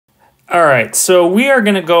All right, so we are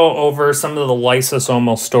going to go over some of the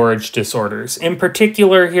lysosomal storage disorders. In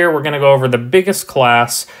particular here, we're going to go over the biggest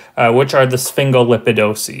class, which are the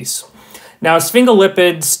sphingolipidoses. Now,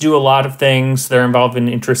 sphingolipids do a lot of things. They're involved in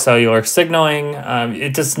intracellular signaling.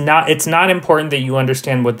 It's not important that you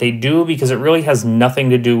understand what they do because it really has nothing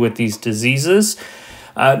to do with these diseases.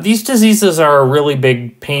 These diseases are a really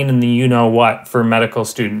big pain in the you-know-what for medical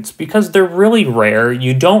students because they're really rare.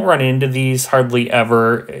 You don't run into these hardly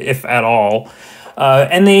ever, if at all.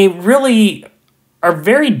 And they really are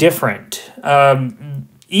very different.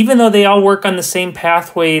 Even though they all work on the same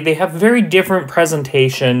pathway, they have very different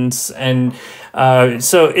presentations. And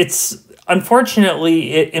so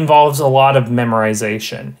unfortunately, it involves a lot of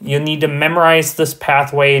memorization. You need to memorize this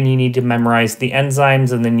pathway, and you need to memorize the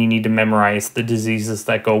enzymes, and then you need to memorize the diseases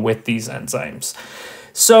that go with these enzymes.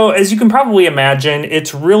 So as you can probably imagine,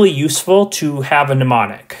 it's really useful to have a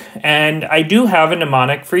mnemonic. And I do have a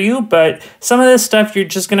mnemonic for you, but some of this stuff you're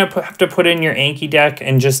just going to have to put in your Anki deck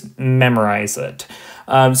and just memorize it.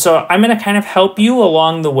 So I'm going to kind of help you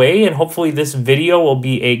along the way, and hopefully this video will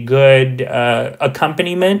be a good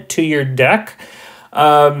accompaniment to your deck.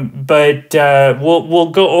 We'll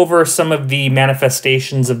go over some of the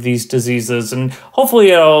manifestations of these diseases, and hopefully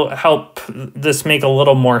it'll help this make a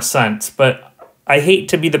little more sense. But I hate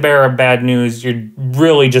to be the bearer of bad news. You're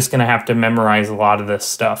really just going to have to memorize a lot of this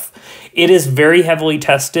stuff. It is very heavily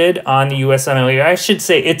tested on the USMLE. I should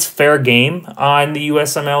say it's fair game on the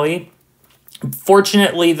USMLE.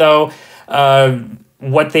 Fortunately, though,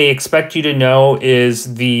 what they expect you to know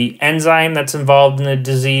is the enzyme that's involved in the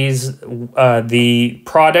disease, the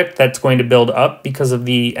product that's going to build up because of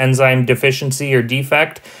the enzyme deficiency or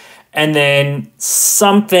defect, and then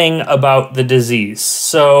something about the disease.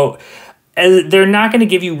 So they're not going to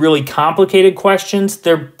give you really complicated questions.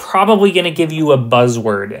 They're probably going to give you a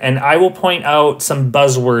buzzword, and I will point out some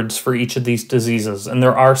buzzwords for each of these diseases, and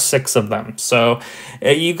there are 6 of them. So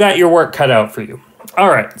you got your work cut out for you. All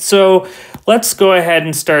right, so let's go ahead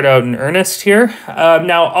and start out in earnest here.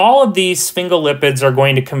 Now, all of these sphingolipids are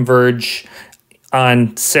going to converge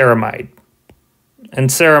on ceramide, and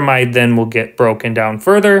ceramide then will get broken down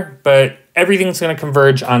further, but everything's going to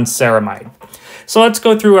converge on ceramide. So let's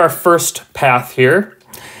go through our first path here.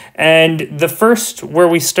 And the first where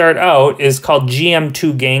we start out is called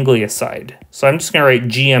GM2 ganglioside. So I'm just going to write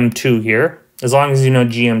GM2 here. As long as you know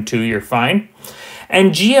GM2, you're fine.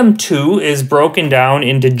 And GM2 is broken down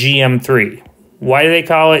into GM3. Why do they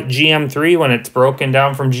call it GM3 when it's broken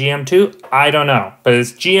down from GM2? I don't know. But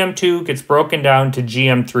it's GM2 gets broken down to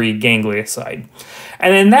GM3 ganglioside.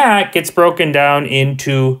 And then that gets broken down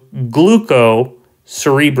into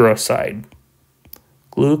glucocerebroside.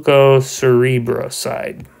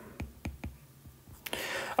 Glucocerebroside.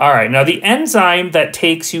 All right, now the enzyme that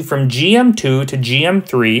takes you from GM2 to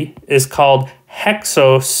GM3 is called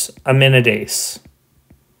hexosaminidase.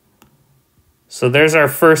 So there's our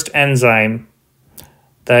first enzyme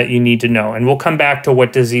that you need to know, and we'll come back to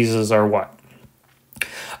what diseases are what.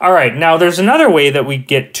 All right, now there's another way that we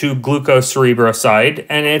get to glucocerebroside,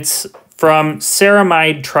 and it's from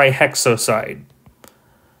ceramide trihexoside.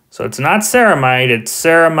 So it's not ceramide, it's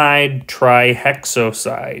ceramide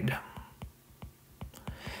trihexoside.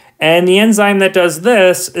 And the enzyme that does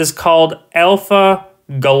this is called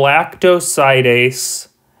alpha-galactosidase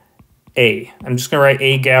A. I'm just going to write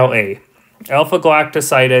A-gal-A.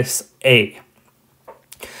 Alpha-galactosidase A.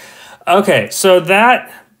 Okay, so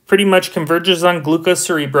that pretty much converges on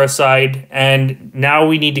glucocerebroside, and now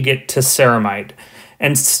we need to get to ceramide.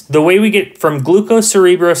 And the way we get from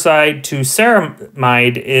glucocerebroside to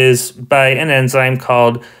ceramide is by an enzyme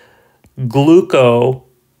called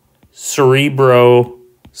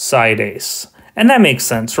glucocerebrosidase. And that makes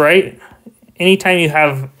sense, right? Anytime you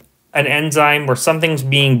have an enzyme where something's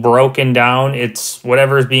being broken down, it's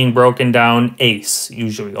whatever's being broken down, ACE,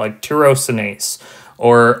 usually, like tyrosinase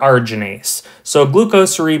or arginase. So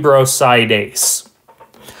glucocerebrosidase.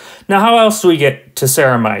 Now, how else do we get to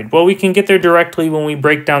ceramide? Well, we can get there directly when we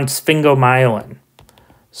break down sphingomyelin.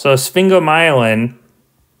 So sphingomyelin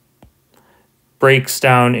breaks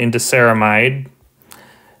down into ceramide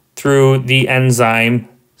through the enzyme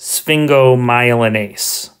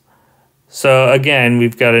sphingomyelinase. So again,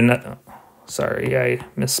 we've got sorry, I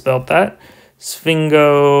misspelled that.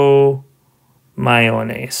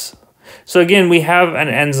 Sphingomyelinase. So again, we have an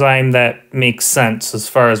enzyme that makes sense as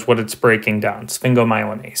far as what it's breaking down,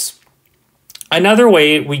 sphingomyelinase. Another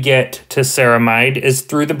way we get to ceramide is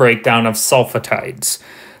through the breakdown of sulfatides.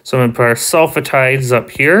 So I'm going to put our sulfatides up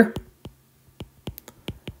here.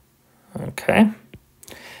 Okay.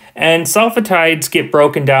 And sulfatides get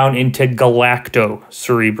broken down into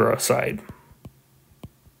galactocerebroside.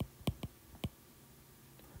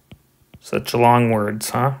 Such long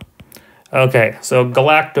words, huh? Okay, so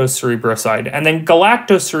galactocerebroside. And then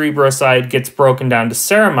galactocerebroside gets broken down to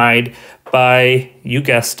ceramide by, you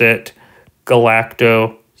guessed it,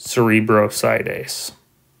 galactocerebrosidase.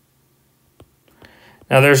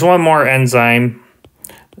 Now there's one more enzyme,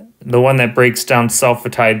 the one that breaks down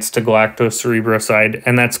sulfatides to galactocerebroside,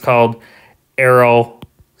 and that's called aryl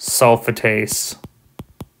sulfatase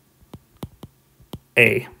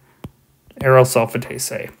A. Aryl sulfatase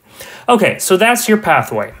A. Okay, so that's your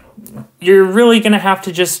pathway. You're really going to have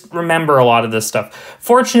to just remember a lot of this stuff.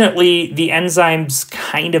 Fortunately, the enzymes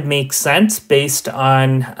kind of make sense based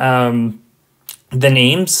on the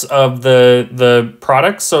names of the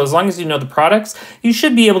products. So as long as you know the products, you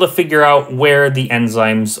should be able to figure out where the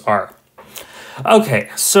enzymes are.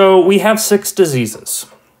 Okay, so we have 6 diseases.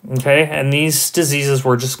 Okay, and these diseases,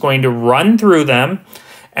 we're just going to run through them.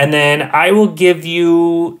 And then I will give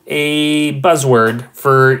you a buzzword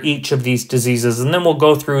for each of these diseases, and then we'll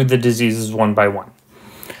go through the diseases one by one.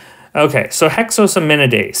 Okay, so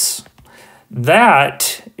hexosaminidase.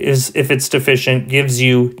 That is, if it's deficient, gives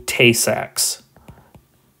you Tay-Sachs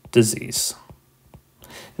disease.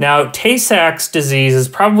 Now, Tay-Sachs disease is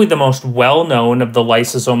probably the most well-known of the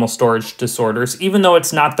lysosomal storage disorders, even though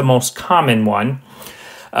it's not the most common one.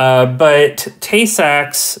 But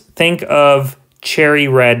Tay-Sachs, think of cherry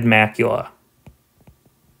red macula.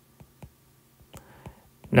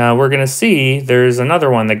 Now we're going to see there's another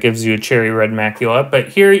one that gives you a cherry red macula, but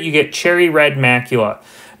here you get cherry red macula.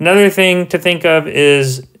 Another thing to think of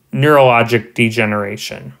is neurologic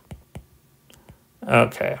degeneration.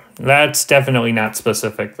 Okay, that's definitely not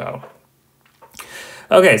specific though.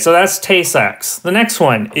 Okay, so that's Tay-Sachs. The next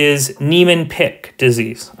one is Niemann-Pick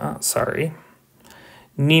disease. Oh, sorry.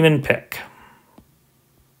 Niemann-Pick.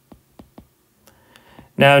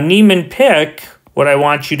 Now, Niemann-Pick, what I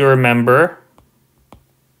want you to remember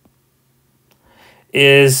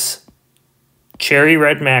is cherry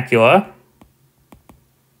red macula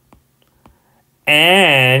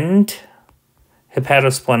and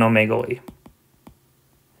hepatosplenomegaly.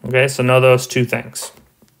 Okay, so know those 2 things.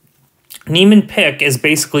 Niemann-Pick is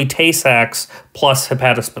basically Tay-Sachs plus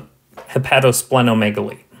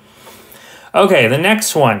hepatosplenomegaly. Okay, the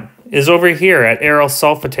next one is over here at aryl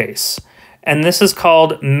sulfatase. And this is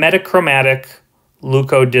called metachromatic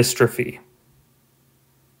leukodystrophy.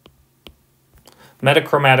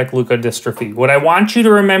 Metachromatic leukodystrophy. What I want you to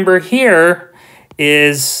remember here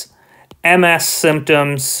is MS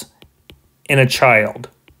symptoms in a child.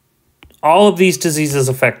 All of these diseases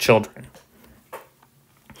affect children.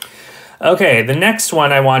 Okay, the next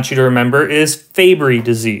one I want you to remember is Fabry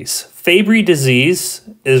disease. Fabry disease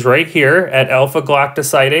is right here at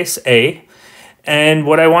alpha-galactosidase A. And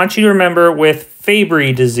what I want you to remember with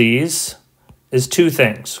Fabry disease is 2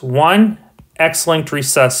 things. One, X-linked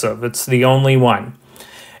recessive. It's the only one.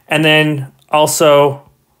 And then also,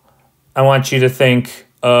 I want you to think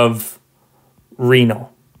of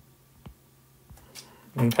renal.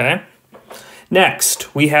 Okay?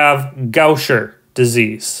 Next, we have Gaucher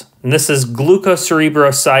disease. And this is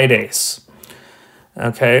glucocerebrosidase.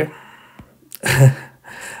 Okay?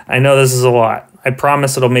 I know this is a lot. I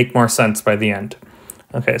promise it'll make more sense by the end.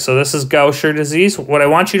 Okay, so this is Gaucher disease. What I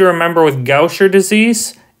want you to remember with Gaucher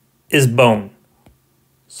disease is bone.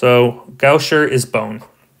 So Gaucher is bone.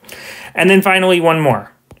 And then finally, one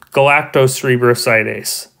more.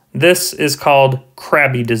 Galactocerebrosidase. This is called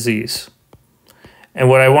Krabbe disease. And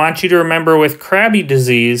what I want you to remember with Krabbe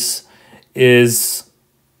disease is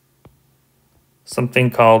something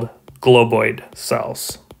called globoid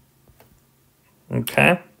cells.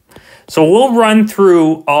 Okay? So we'll run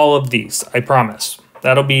through all of these, I promise.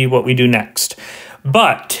 That'll be what we do next.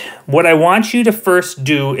 But what I want you to first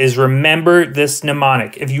do is remember this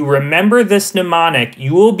mnemonic. If you remember this mnemonic,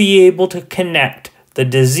 you will be able to connect the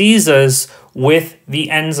diseases with the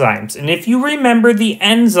enzymes. And if you remember the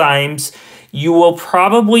enzymes, you will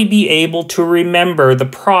probably be able to remember the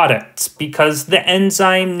products because the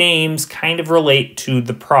enzyme names kind of relate to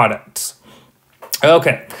the products.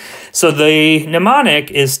 Okay. So the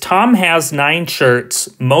mnemonic is Tom has 9 shirts,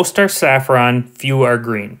 most are saffron, few are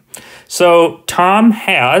green. So Tom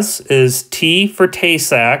has is T for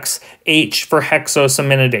Tay-Sachs, H for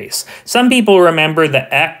hexosaminidase. Some people remember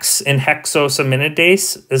the X in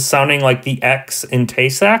hexosaminidase is sounding like the X in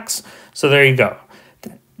Tay-Sachs. So there you go.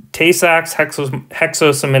 Tay-Sachs,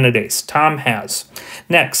 hexosaminidase. Tom has.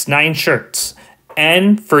 Next, 9 shirts.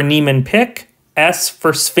 N for Niemann-Pick, S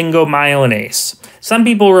for sphingomyelinase. Some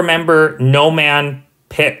people remember no man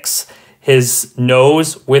picks his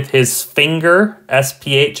nose with his finger,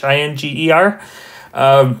 S-P-H-I-N-G-E-R.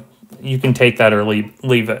 You can take that or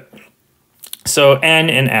leave it. So N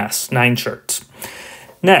and S, 9 shirts.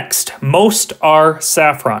 Next, most are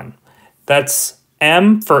saffron. That's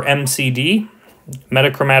M for MCD,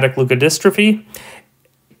 metachromatic leukodystrophy.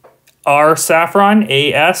 R saffron,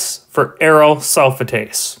 AS for aryl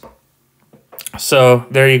sulfatase. So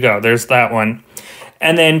there you go, there's that one.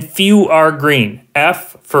 And then few are green.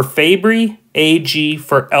 F for Fabry, AG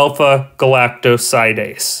for alpha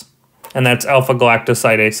galactosidase. And that's alpha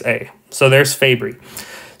galactosidase A. So there's Fabry.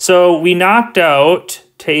 So we knocked out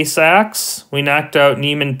Tay-Sachs, we knocked out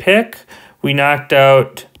Niemann-Pick, we knocked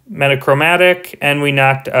out metachromatic, and we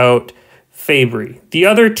knocked out Fabry. The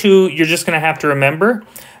other two you're just going to have to remember.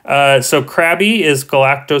 So crabby is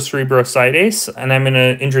galactocerebrosidase, and I'm going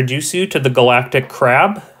to introduce you to the galactic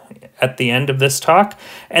crab at the end of this talk.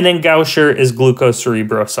 And then Gaucher is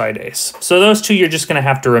glucocerebrosidase. So those two you're just going to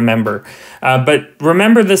have to remember. But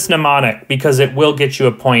remember this mnemonic because it will get you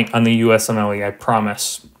a point on the USMLE, I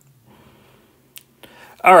promise.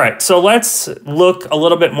 All right, so let's look a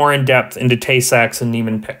little bit more in depth into Tay-Sachs and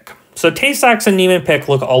Niemann-Pick. So Tay-Sachs and Niemann-Pick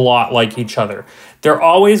look a lot like each other. They're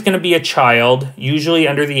always going to be a child, usually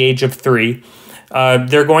under the age of 3.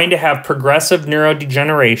 They're going to have progressive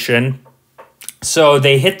neurodegeneration. So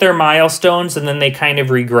they hit their milestones and then they kind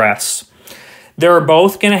of regress. They're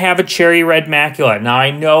both going to have a cherry red macula. Now, I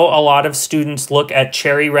know a lot of students look at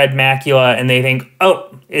cherry red macula and they think,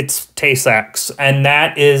 oh, it's Tay-Sachs. And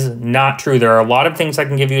that is not true. There are a lot of things that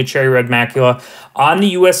can give you a cherry red macula. On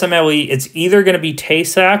the USMLE, it's either going to be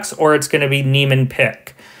Tay-Sachs or it's going to be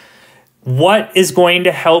Niemann-Pick. What is going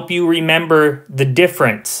to help you remember the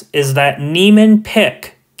difference is that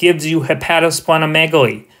Niemann-Pick gives you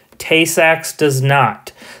hepatosplenomegaly. Tay-Sachs does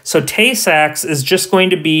not. So Tay-Sachs is just going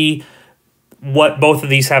to be what both of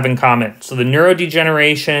these have in common. So the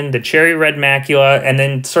neurodegeneration, the cherry red macula, and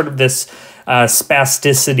then sort of this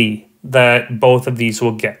spasticity that both of these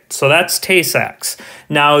will get. So that's Tay-Sachs.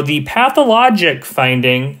 Now the pathologic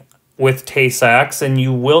finding with Tay-Sachs, and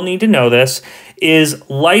you will need to know this, is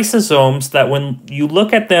lysosomes that when you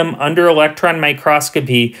look at them under electron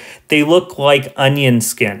microscopy, they look like onion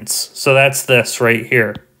skins. So that's this right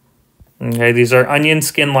here. Okay, these are onion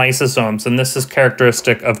skin lysosomes, and this is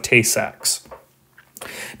characteristic of Tay-Sachs.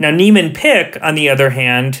 Now, Niemann-Pick, on the other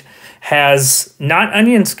hand, has not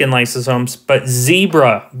onion skin lysosomes, but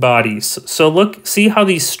zebra bodies. So look, see how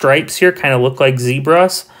these stripes here kind of look like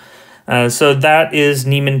zebras? So that is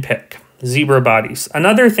Niemann-Pick, zebra bodies.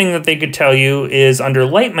 Another thing that they could tell you is under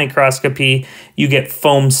light microscopy, you get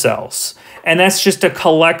foam cells. And that's just a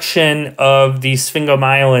collection of these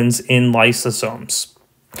sphingomyelins in lysosomes.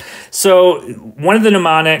 So one of the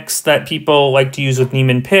mnemonics that people like to use with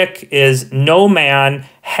Niemann-Pick is no man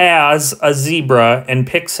has a zebra and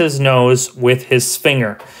picks his nose with his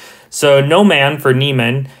finger. So no man for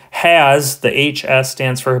Niemann has, the HS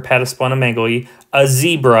stands for hepatosplenomegaly, a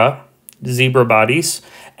zebra bodies,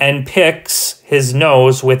 and picks his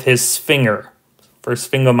nose with his finger for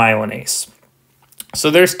sphingomyelinase. So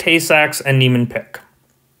there's Tay-Sachs and Niemann-Pick.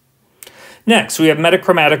 Next, we have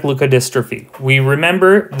metachromatic leukodystrophy. We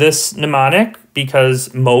remember this mnemonic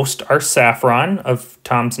because most are saffron of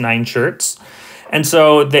Tom's 9 shirts. And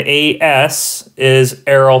so the AS is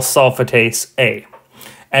aryl sulfatase A.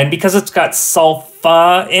 And because it's got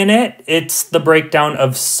sulfa in it, it's the breakdown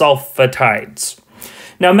of sulfatides.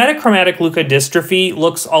 Now, metachromatic leukodystrophy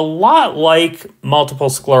looks a lot like multiple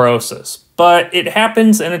sclerosis, but it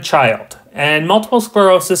happens in a child. And multiple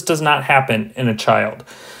sclerosis does not happen in a child.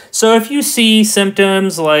 So if you see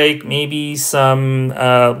symptoms like maybe some,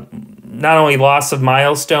 not only loss of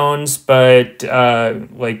milestones, but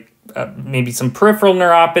maybe some peripheral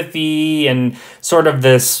neuropathy and sort of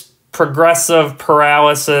this progressive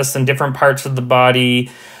paralysis in different parts of the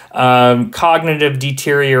body, cognitive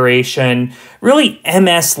deterioration, really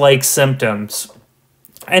MS-like symptoms.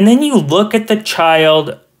 And then you look at the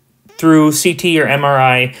child through CT or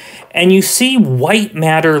MRI, and you see white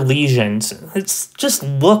matter lesions. It just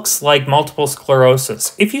looks like multiple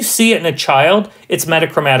sclerosis. If you see it in a child, it's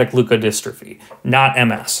metachromatic leukodystrophy, not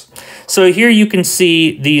MS. So here you can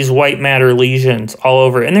see these white matter lesions all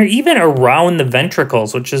over, and they're even around the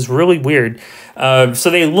ventricles, which is really weird. So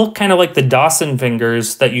they look kind of like the Dawson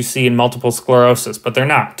fingers that you see in multiple sclerosis, but they're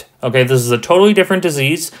not. Okay, this is a totally different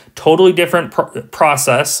disease, totally different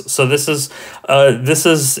process. So this is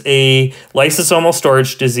a lysosomal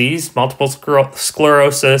storage disease. Multiple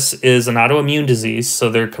sclerosis is an autoimmune disease,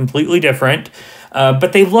 so they're completely different.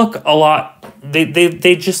 But they look a lot.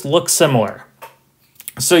 They just look similar.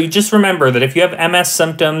 So you just remember that if you have MS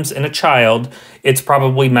symptoms in a child, it's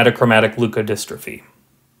probably metachromatic leukodystrophy.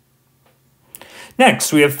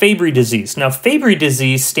 Next, we have Fabry disease. Now, Fabry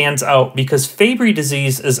disease stands out because Fabry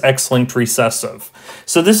disease is X-linked recessive.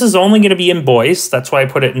 So this is only going to be in boys. That's why I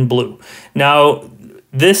put it in blue. Now,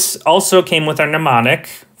 this also came with our mnemonic.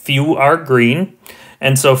 Few are green.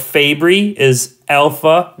 And so Fabry is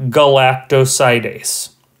alpha galactosidase.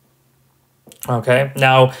 Okay,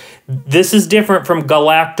 now this is different from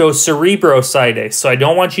galactocerebrosidase, so I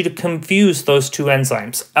don't want you to confuse those two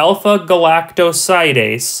enzymes. Alpha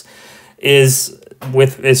galactosidase is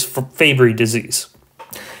Fabry disease.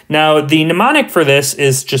 Now, the mnemonic for this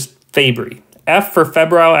is just Fabry. F for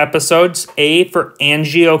febrile episodes, A for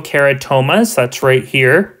angiokeratomas, that's right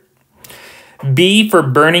here. B for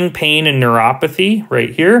burning pain and neuropathy,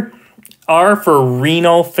 right here. R for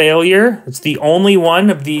renal failure. It's the only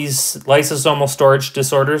one of these lysosomal storage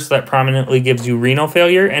disorders that prominently gives you renal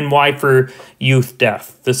failure. And Y for youth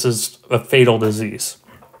death. This is a fatal disease.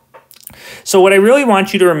 So what I really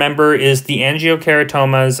want you to remember is the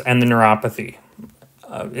angiokeratomas and the neuropathy.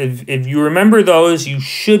 If you remember those, you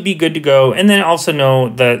should be good to go. And then also know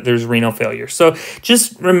that there's renal failure. So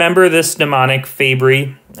just remember this mnemonic,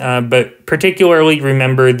 Fabry, but particularly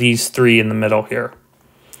remember these three in the middle here.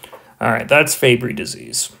 All right, that's Fabry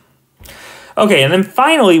disease. Okay, and then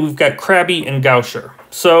finally, we've got Krabbe and Gaucher.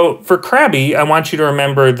 So for Krabbe, I want you to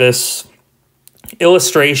remember this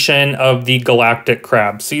illustration of the galactic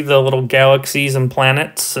crab. See the little galaxies and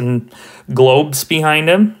planets and globes behind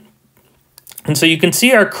him? And so you can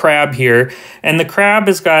see our crab here, and the crab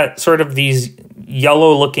has got sort of these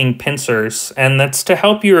yellow-looking pincers, and that's to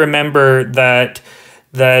help you remember that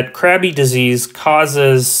Krabbe disease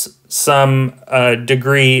causes some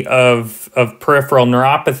degree of peripheral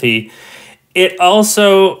neuropathy. It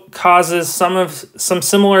also causes some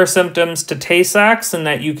similar symptoms to Tay-Sachs in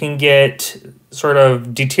that you can get sort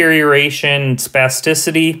of deterioration,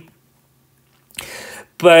 spasticity.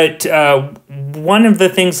 But one of the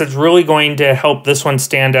things that's really going to help this one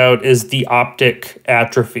stand out is the optic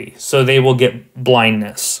atrophy. So they will get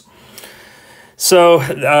blindness. So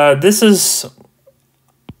this is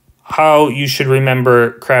how you should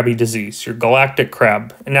remember Krabbe disease, your galactic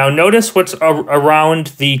crab. Now notice what's around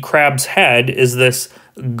the crab's head is this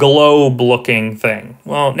globe-looking thing.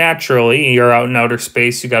 Well, naturally, you're out in outer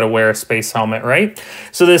space, you got to wear a space helmet, right?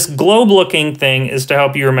 So this globe-looking thing is to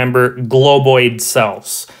help you remember globoid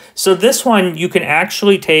cells. So this one, you can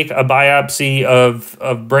actually take a biopsy of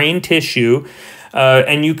brain tissue,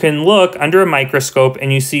 and you can look under a microscope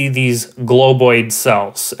and you see these globoid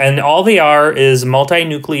cells. And all they are is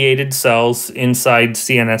multinucleated cells inside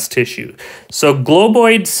CNS tissue. So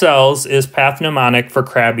globoid cells is pathognomonic for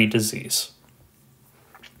Krabbe disease.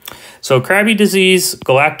 So Krabbe disease,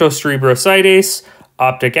 galactocerebrosidase,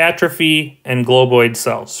 optic atrophy, and globoid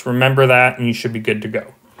cells. Remember that and you should be good to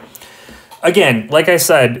go. Again, like I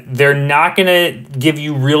said, they're not going to give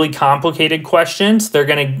you really complicated questions. They're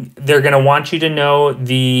going to want you to know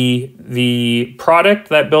the product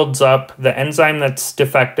that builds up, the enzyme that's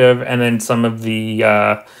defective, and then some of the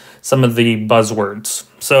buzzwords.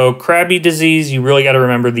 So Krabbe disease, you really got to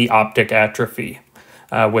remember the optic atrophy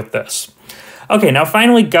with this. Okay, now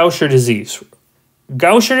finally Gaucher disease.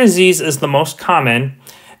 Gaucher disease is the most common.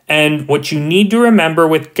 And what you need to remember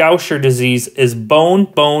with Gaucher disease is bone,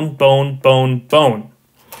 bone, bone, bone, bone.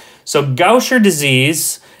 So Gaucher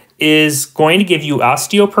disease is going to give you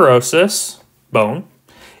osteoporosis, bone.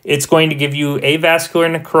 It's going to give you avascular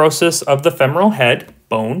necrosis of the femoral head,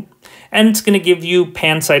 bone. And it's going to give you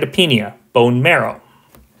pancytopenia, bone marrow.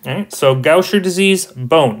 All right, so Gaucher disease,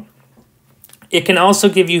 bone. It can also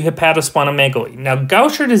give you hepatosplenomegaly. Now,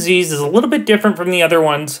 Gaucher disease is a little bit different from the other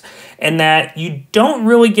ones in that you don't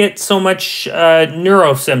really get so much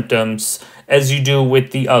neurosymptoms as you do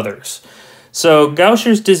with the others. So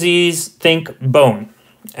Gaucher's disease, think bone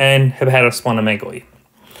and hepatosplenomegaly.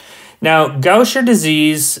 Now, Gaucher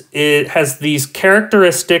disease, it has these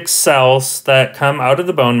characteristic cells that come out of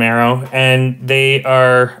the bone marrow, and they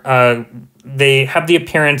have the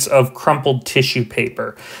appearance of crumpled tissue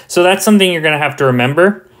paper. So that's something you're going to have to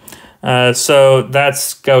remember. So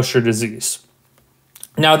that's Gaucher disease.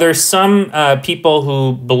 Now, there's some people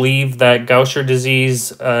who believe that Gaucher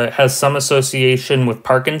disease has some association with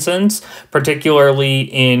Parkinson's, particularly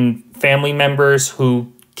in family members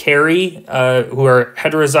who who are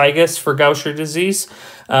heterozygous for Gaucher disease,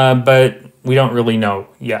 but we don't really know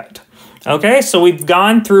yet. Okay, so we've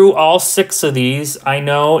gone through all 6 of these. I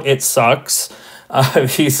know it sucks. A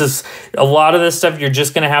lot of this stuff you're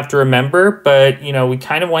just going to have to remember, but we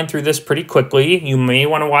kind of went through this pretty quickly. You may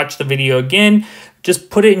want to watch the video again. Just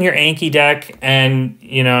put it in your Anki deck, and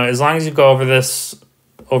as long as you go over this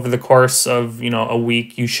over the course of a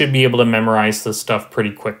week, you should be able to memorize this stuff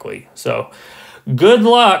pretty quickly. So good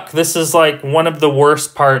luck. This is like one of the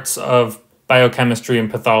worst parts of biochemistry and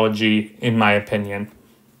pathology, in my opinion.